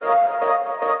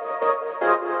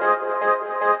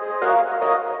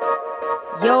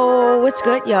What's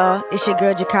good, y'all? It's your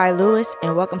girl, Qai Lewis,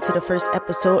 and welcome to the first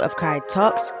episode of Qai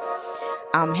Talks.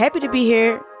 I'm happy to be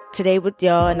here today with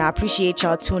y'all, and I appreciate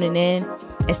y'all tuning in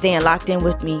and staying locked in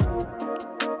with me.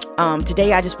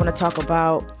 Today, I just want to talk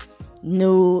about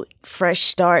new, fresh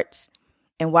starts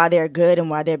and why they're good and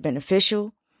why they're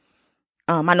beneficial.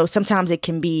 I know sometimes it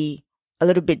can be a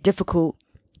little bit difficult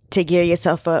to gear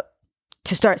yourself up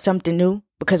to start something new,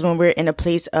 because when we're in a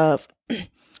place of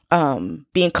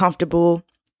being comfortable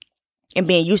and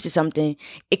being used to something,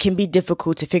 it can be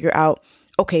difficult to figure out,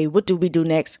 okay, what do we do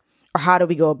next? Or how do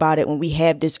we go about it when we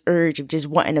have this urge of just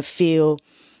wanting to feel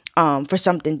for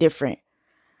something different?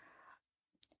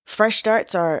 Fresh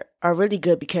starts are really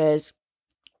good because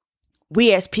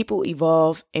we as people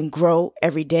evolve and grow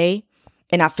every day.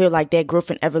 And I feel like that growth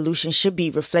and evolution should be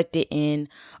reflected in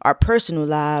our personal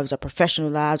lives, our professional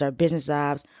lives, our business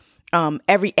lives,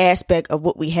 every aspect of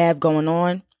what we have going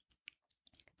on.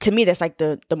 To me, that's like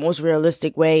the most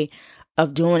realistic way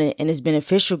of doing it. And it's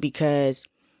beneficial because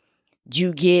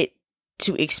you get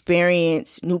to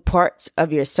experience new parts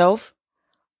of yourself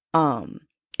and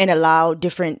allow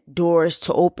different doors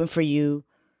to open for you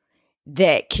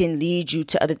that can lead you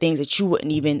to other things that you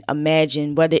wouldn't even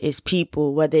imagine, whether it's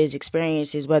people, whether it's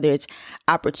experiences, whether it's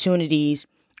opportunities.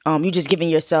 You're just giving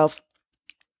yourself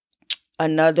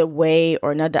another way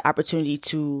or another opportunity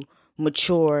to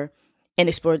mature and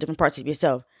explore different parts of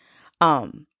yourself.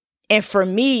 And for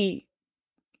me,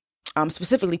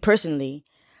 specifically personally,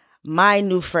 my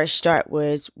new fresh start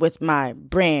was with my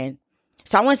brand.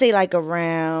 So I want to say like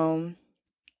around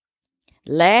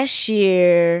last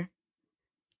year,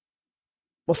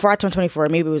 before 2024,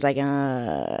 maybe it was like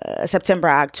September,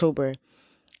 October,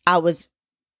 I was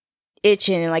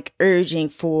itching and like urging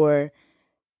for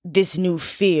this new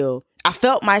feel. I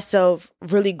felt myself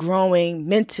really growing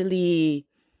mentally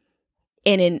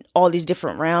and in all these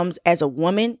different realms as a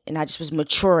woman, and I just was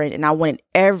maturing, and I wanted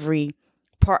every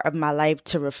part of my life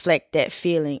to reflect that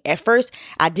feeling. At first,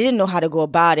 I didn't know how to go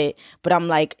about it, but I'm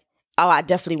like, oh, I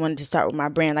definitely wanted to start with my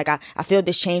brand. Like I feel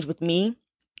this change with me,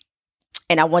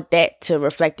 and I want that to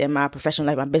reflect in my professional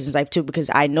life, my business life too, because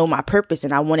I know my purpose,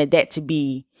 and I wanted that to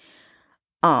be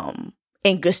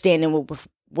in good standing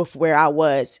with where I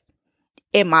was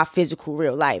in my physical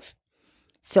real life.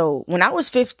 So when I was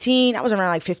 15, I was around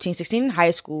like 15, 16 in high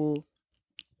school.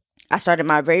 I started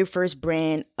my very first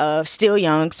brand of Still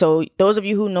Young. So those of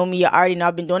you who know me, you already know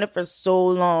I've been doing it for so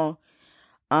long.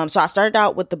 So I started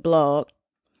out with the blog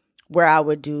where I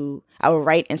would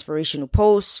write inspirational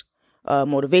posts,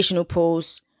 motivational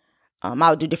posts. I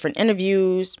would do different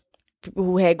interviews, people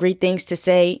who had great things to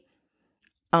say,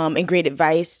 and great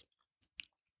advice.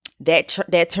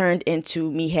 That turned into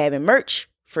me having merch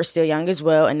for Still Young as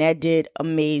well, and that did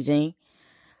amazing.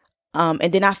 And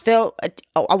then I felt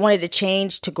I wanted to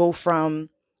change to go from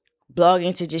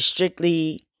blogging to just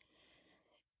strictly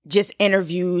just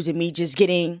interviews and me just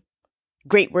getting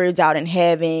great words out and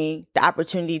having the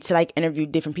opportunity to like interview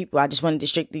different people. I just wanted to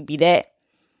strictly be that,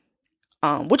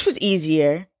 which was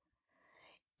easier.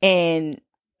 And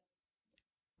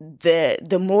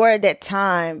the more that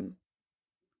time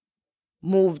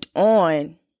moved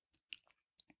on,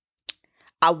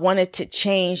 I wanted to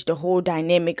change the whole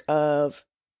dynamic of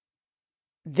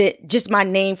just my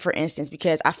name, for instance,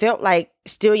 because I felt like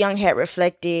Still Young had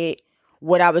reflected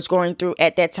what I was going through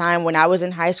at that time when I was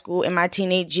in high school in my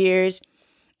teenage years,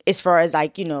 as far as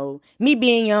like, me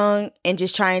being young and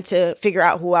just trying to figure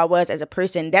out who I was as a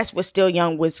person. That's what Still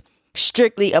Young was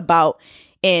strictly about,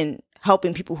 in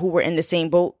helping people who were in the same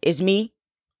boat as me,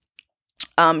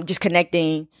 just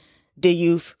connecting the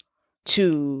youth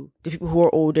to the people who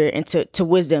are older and to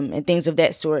wisdom and things of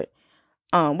that sort,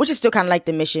 which is still kind of like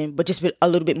the mission, but just a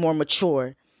little bit more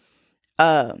mature.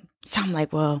 So I'm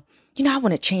like, well, I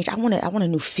want to change. I want a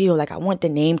new feel. Like I want the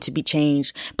name to be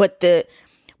changed, but the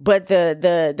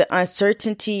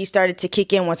uncertainty started to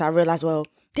kick in once I realized, well,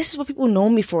 this is what people know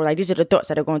me for. Like these are the thoughts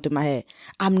that are going through my head.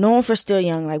 I'm known for Still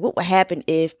Young. Like what would happen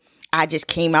if I just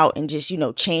came out and just,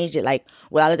 changed it, like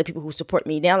with all of the people who support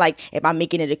me now? Like, am I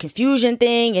making it a confusion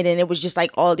thing? And then it was just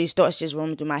like all these thoughts just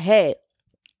roaming through my head.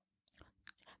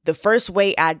 The first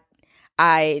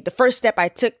step I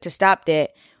took to stop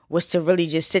that was to really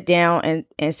just sit down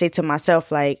and say to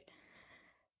myself, like,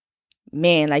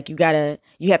 man, like you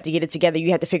have to get it together.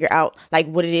 You have to figure out like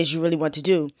what it is you really want to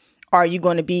do. Are you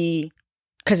going to be,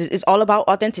 because it's all about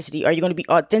authenticity. Are you going to be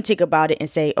authentic about it and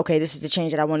say, okay, this is the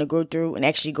change that I want to go through and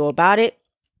actually go about it?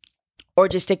 Or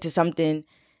just stick to something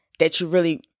that you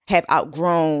really have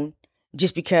outgrown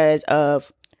just because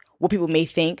of what people may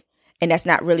think, and that's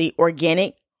not really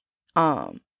organic.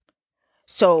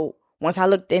 So once I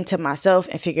looked into myself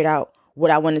and figured out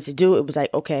what I wanted to do, it was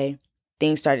like, okay,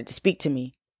 things started to speak to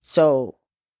me. So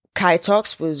Qai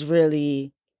Talks was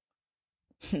really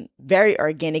very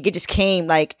organic. It just came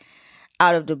like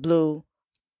out of the blue.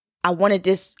 I wanted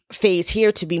this phase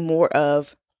here to be more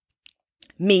of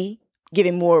me,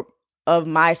 giving more of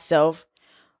myself,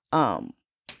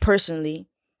 personally,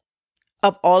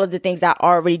 of all of the things that I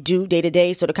already do day to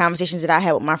day. So the conversations that I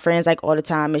have with my friends, like all the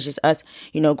time, is just us,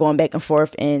 going back and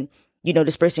forth and,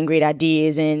 dispersing great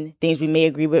ideas and things we may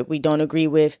agree with, we don't agree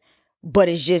with, but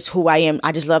it's just who I am.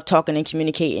 I just love talking and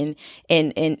communicating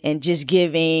and just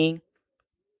giving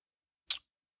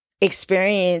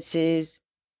experiences,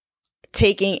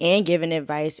 taking and giving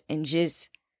advice, and just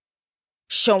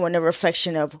showing a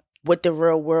reflection of what the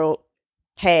real world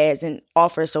has and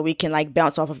offers, so we can like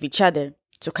bounce off of each other.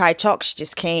 So Qai Talks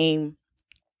just came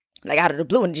like out of the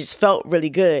blue and it just felt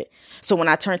really good. So when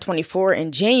I turned 24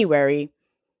 in January,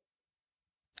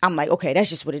 I'm like, okay, that's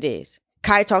just what it is.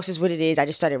 Qai Talks is what it is. I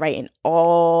just started writing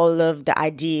all of the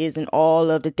ideas and all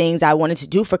of the things I wanted to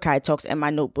do for Qai Talks in my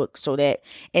notebook. So that,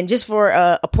 and just for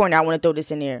a point, I want to throw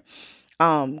this in there.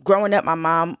 Growing up, my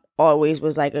mom always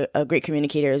was like a great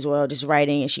communicator as well, just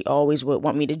writing, and she always would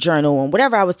want me to journal and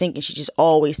whatever I was thinking. She just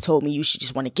always told me, you should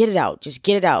just want to get it out, just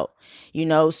get it out,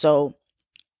 so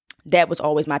that was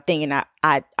always my thing. And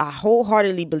I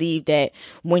wholeheartedly believe that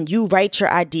when you write your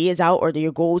ideas out or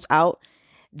your goals out,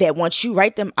 that once you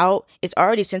write them out, it's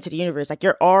already sent to the universe. Like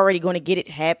you're already going to get it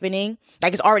happening.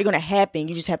 Like it's already going to happen.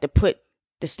 You just have to put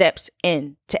the steps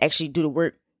in to actually do the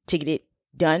work to get it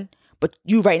done. But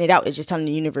you writing it out is just telling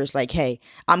the universe like, hey,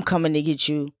 I'm coming to get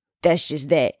you. That's just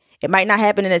that. It might not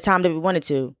happen in the time that we wanted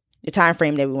to, the time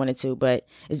frame that we wanted to, but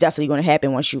it's definitely going to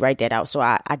happen once you write that out. So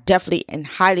I definitely and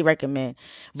highly recommend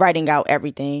writing out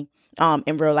everything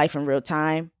in real life, in real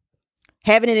time.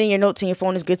 Having it in your notes in your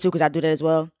phone is good too, because I do that as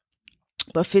well.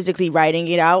 But physically writing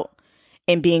it out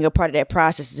and being a part of that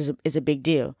process is a big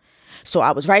deal. So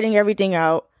I was writing everything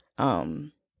out,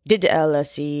 did the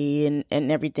LSE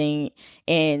and everything,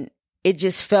 and it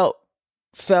just felt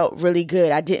really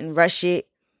good. I didn't rush it.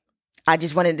 I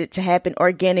just wanted it to happen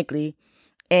organically.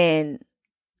 And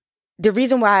the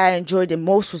reason why I enjoyed it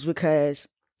most was because,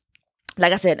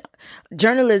 like I said,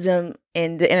 journalism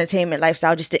and the entertainment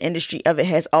lifestyle, just the industry of it,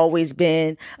 has always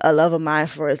been a love of mine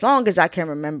for as long as I can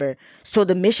remember. So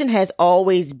the mission has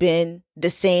always been the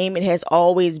same. It has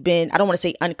always been, I don't want to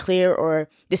say unclear or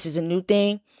this is a new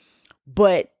thing,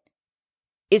 but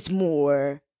it's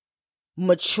more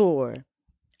mature,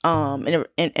 and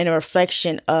a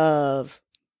reflection of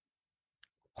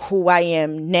who I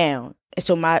am now. And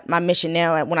so my mission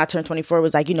now, when I turned 24,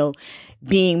 was like,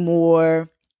 being more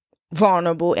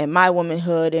vulnerable in my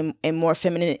womanhood and more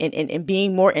feminine and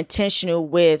being more intentional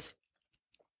with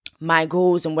my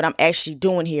goals and what I'm actually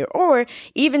doing here. Or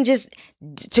even just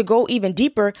to go even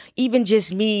deeper, even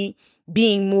just me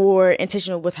being more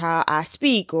intentional with how I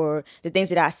speak or the things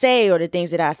that I say or the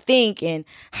things that I think and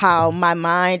how my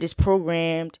mind is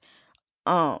programmed.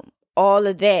 All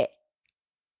of that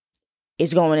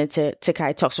is going into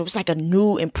Qai Talk. So it's like a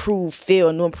new improved feel,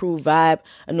 a new improved vibe,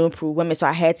 a new improved women. So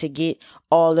I had to get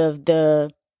all of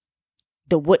the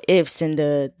what ifs and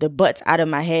the buts out of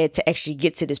my head to actually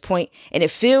get to this point. And it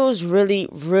feels really,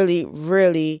 really,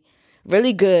 really,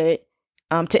 really good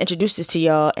to introduce this to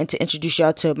y'all and to introduce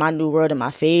y'all to my new world and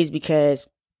my phase, because,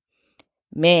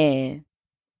 man,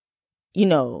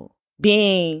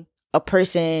 being a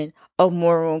person of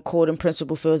moral and code and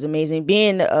principle feels amazing.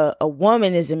 Being a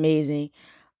woman is amazing.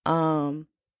 So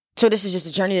this is just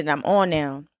a journey that I'm on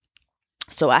now.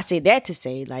 So I say that to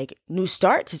say, like, new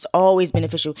starts is always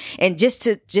beneficial. And just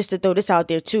to throw this out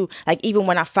there too, like, even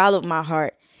when I followed my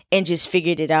heart and just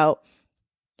figured it out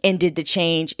and did the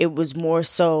change, it was more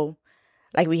so,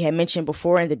 like we had mentioned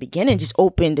before in the beginning, just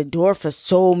opened the door for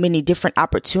so many different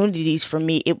opportunities for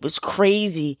me. It was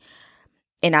crazy.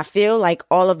 And I feel like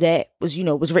all of that was,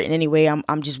 was written anyway.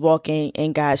 I'm just walking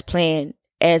in God's plan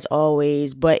as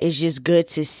always, but it's just good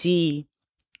to see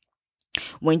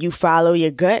when you follow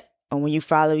your gut and when you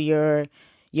follow your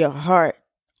heart,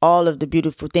 all of the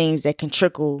beautiful things that can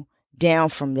trickle down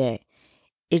from that.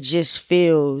 It just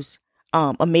feels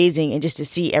amazing, and just to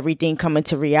see everything come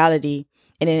into reality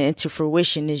and then into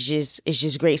fruition is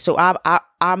just great. So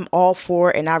I'm all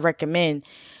for it, and I recommend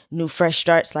new fresh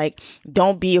starts. Like,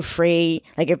 don't be afraid.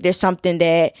 Like, if there's something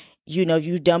that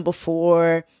you've done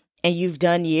before and you've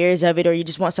done years of it, or you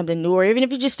just want something new, or even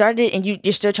if you just started it and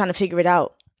you're still trying to figure it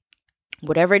out,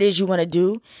 whatever it is you want to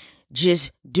do,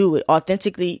 just do it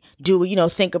authentically. Do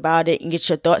it, think about it and get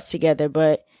your thoughts together.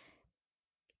 But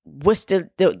what's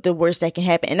the worst that can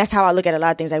happen? And that's how I look at a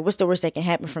lot of things. Like, what's the worst that can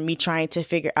happen from me trying to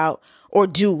figure out or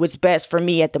do what's best for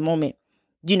me at the moment?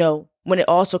 when it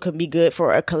also can be good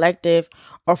for a collective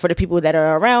or for the people that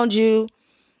are around you,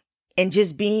 and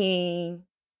just being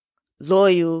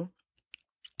loyal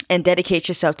and dedicate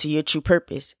yourself to your true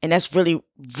purpose. And that's really,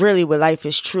 really what life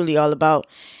is truly all about.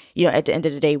 At the end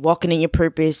of the day, walking in your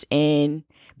purpose and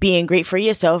being great for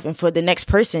yourself and for the next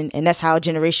person. And that's how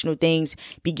generational things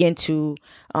begin to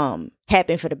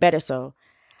happen for the better. So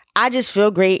I just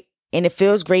feel great, and it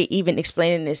feels great even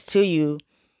explaining this to you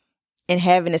and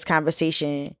having this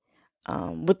conversation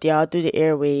with y'all through the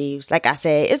airwaves. Like I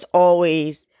said, it's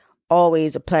always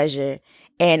a pleasure,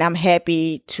 and I'm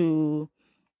happy to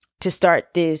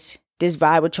start this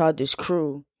vibe with y'all, this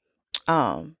crew.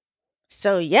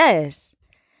 So yes,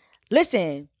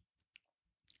 listen,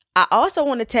 I also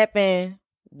want to tap in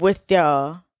with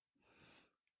y'all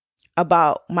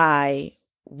about my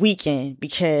weekend,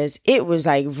 because it was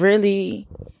like really,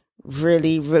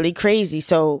 really, really crazy.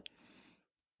 So,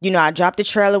 I dropped the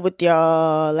trailer with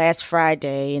y'all last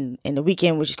Friday, and the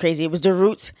weekend, which is crazy. It was the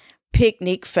Roots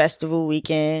Picnic Festival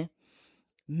weekend.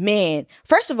 Man,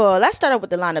 first of all, let's start out with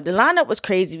the lineup. The lineup was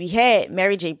crazy. We had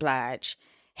Mary J. Blige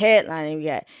headlining. We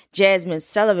had Jasmine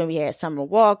Sullivan. We had Summer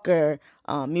Walker,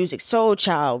 Music Soul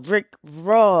Child, Rick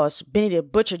Ross, Benny the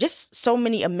Butcher. Just so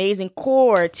many amazing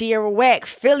core. Tierra Whack.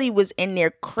 Philly was in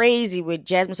there crazy with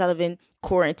Jasmine Sullivan,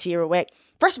 core, and Tierra Whack.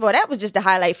 First of all, that was just the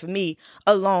highlight for me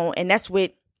alone. And that's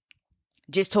what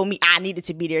just told me I needed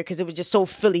to be there, because it was just so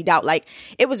Philly'd out. Like,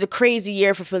 it was a crazy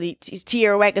year for Philly.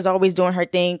 Tierra Whack is always doing her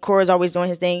thing. Cora's always doing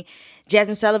his thing.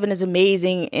 Jasmine Sullivan is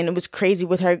amazing, and it was crazy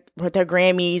with her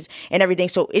Grammys and everything.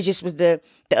 So it just was the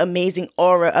amazing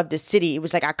aura of the city. It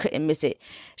was like I couldn't miss it.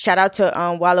 Shout out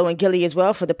to Wallow and Gilly as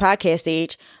well for the podcast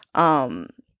stage,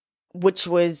 which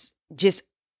was just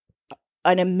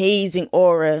an amazing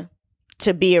aura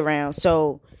to be around.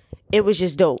 So it was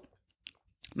just dope.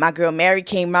 My girl Mary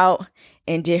came out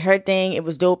and did her thing. It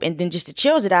was dope. And then just the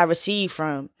chills that I received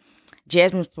from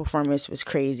Jasmine's performance was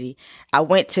crazy. I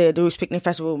went to the Roots Picnic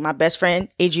Festival with my best friend,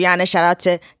 Adriana. Shout out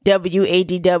to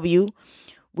WADW.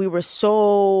 We were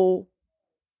so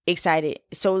excited,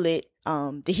 so lit.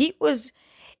 The heat was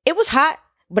hot,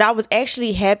 but I was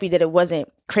actually happy that it wasn't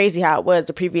crazy how it was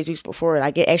the previous weeks before.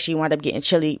 Like, it actually wound up getting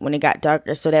chilly when it got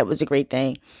darker. So that was a great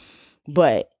thing.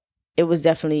 But it was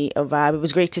definitely a vibe. It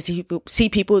was great to see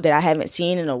people that I haven't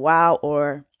seen in a while,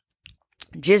 or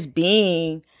just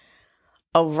being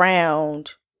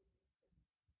around,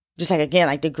 just like, again,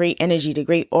 like the great energy, the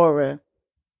great aura.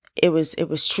 It was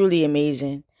truly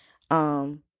amazing.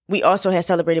 We also had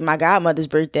celebrated my godmother's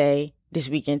birthday this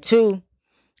weekend too.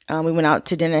 We went out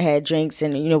to dinner, had drinks,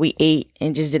 and we ate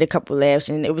and just did a couple laughs,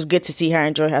 and it was good to see her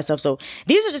enjoy herself. So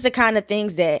these are just the kind of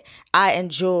things that I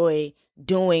enjoy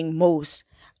doing most.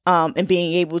 And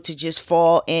being able to just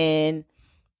fall in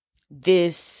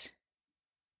this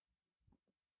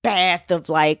bath of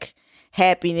like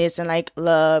happiness and like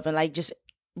love and like just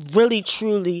really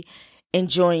truly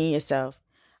enjoying yourself.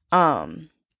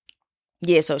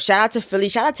 Yeah, so shout out to Philly,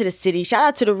 shout out to the city, shout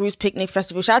out to the Roots Picnic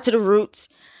Festival, shout out to the Roots.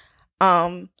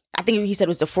 I think he said it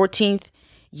was the 14th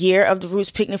year of the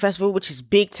Roots Picnic Festival, which is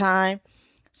big time.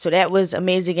 So that was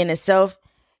amazing in itself.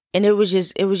 And it was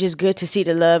just good to see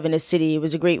the love in the city. It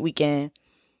was a great weekend.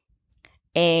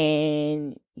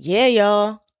 And yeah,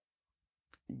 y'all,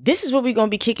 this is what we're going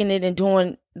to be kicking it and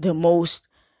doing the most.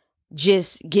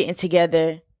 Just getting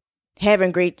together,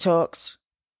 having great talks,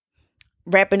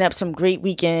 wrapping up some great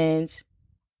weekends,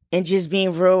 and just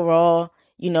being real raw,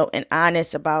 and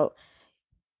honest about,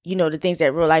 the things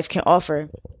that real life can offer.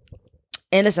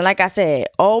 And listen, like I said,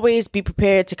 always be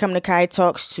prepared to come to Qai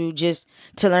Talks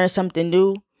to learn something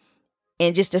new.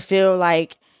 And just to feel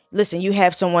like, listen, you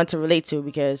have someone to relate to,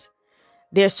 because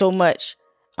there's so much,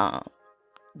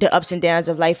 the ups and downs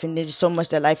of life, and there's just so much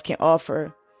that life can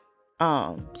offer.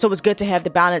 So it's good to have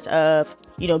the balance of,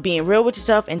 being real with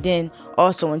yourself and then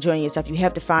also enjoying yourself. You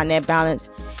have to find that balance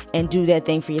and do that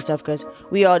thing for yourself, because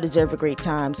we all deserve a great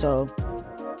time. So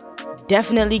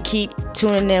definitely keep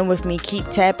tuning in with me, keep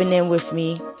tapping in with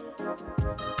me,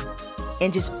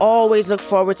 and just always look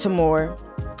forward to more.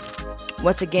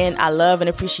 Once again, I love and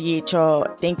appreciate y'all.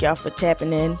 Thank y'all for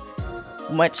tapping in.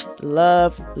 Much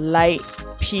love, light,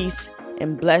 peace,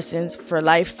 and blessings for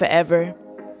life forever.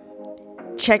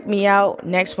 Check me out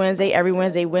next Wednesday. Every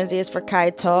Wednesday is for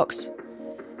Qai Talks.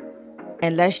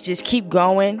 And let's just keep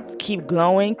going, keep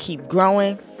glowing, keep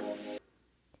growing,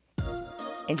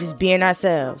 and just being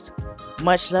ourselves.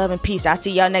 Much love and peace. I'll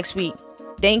see y'all next week.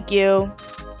 Thank you.